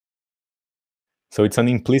So it's an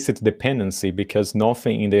implicit dependency because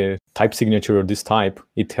nothing in the type signature of this type,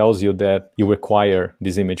 it tells you that you require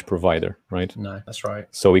this image provider, right? No, that's right.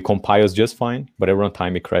 So it compiles just fine, but at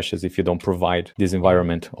runtime it crashes if you don't provide this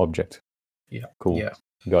environment object. Yeah. Cool. Yeah.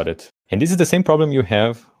 Got it. And this is the same problem you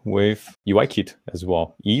have with UIKit as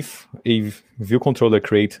well. If a view controller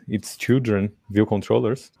creates its children view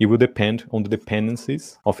controllers, it will depend on the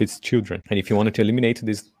dependencies of its children. And if you wanted to eliminate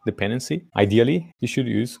this dependency, ideally, you should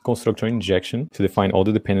use constructor injection to define all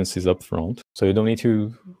the dependencies up front. So you don't need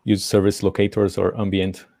to use service locators or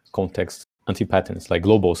ambient context anti-patterns like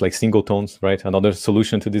globals, like singletons, right? Another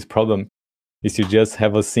solution to this problem is you just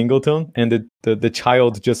have a singleton and the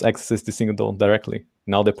child just accesses the singleton directly.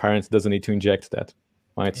 Now the parent doesn't need to inject that,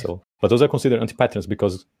 right? Yeah. So, but those are considered anti-patterns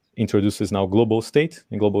because introduces now global state,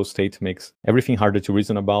 and global state makes everything harder to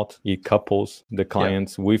reason about. It couples the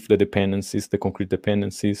clients with the dependencies, the concrete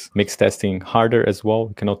dependencies, makes testing harder as well.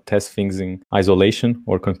 You cannot test things in isolation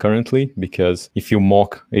or concurrently because if you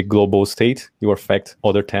mock a global state, you affect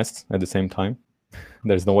other tests at the same time.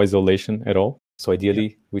 There's no isolation at all. So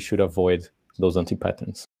ideally, we should avoid those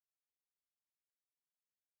anti-patterns.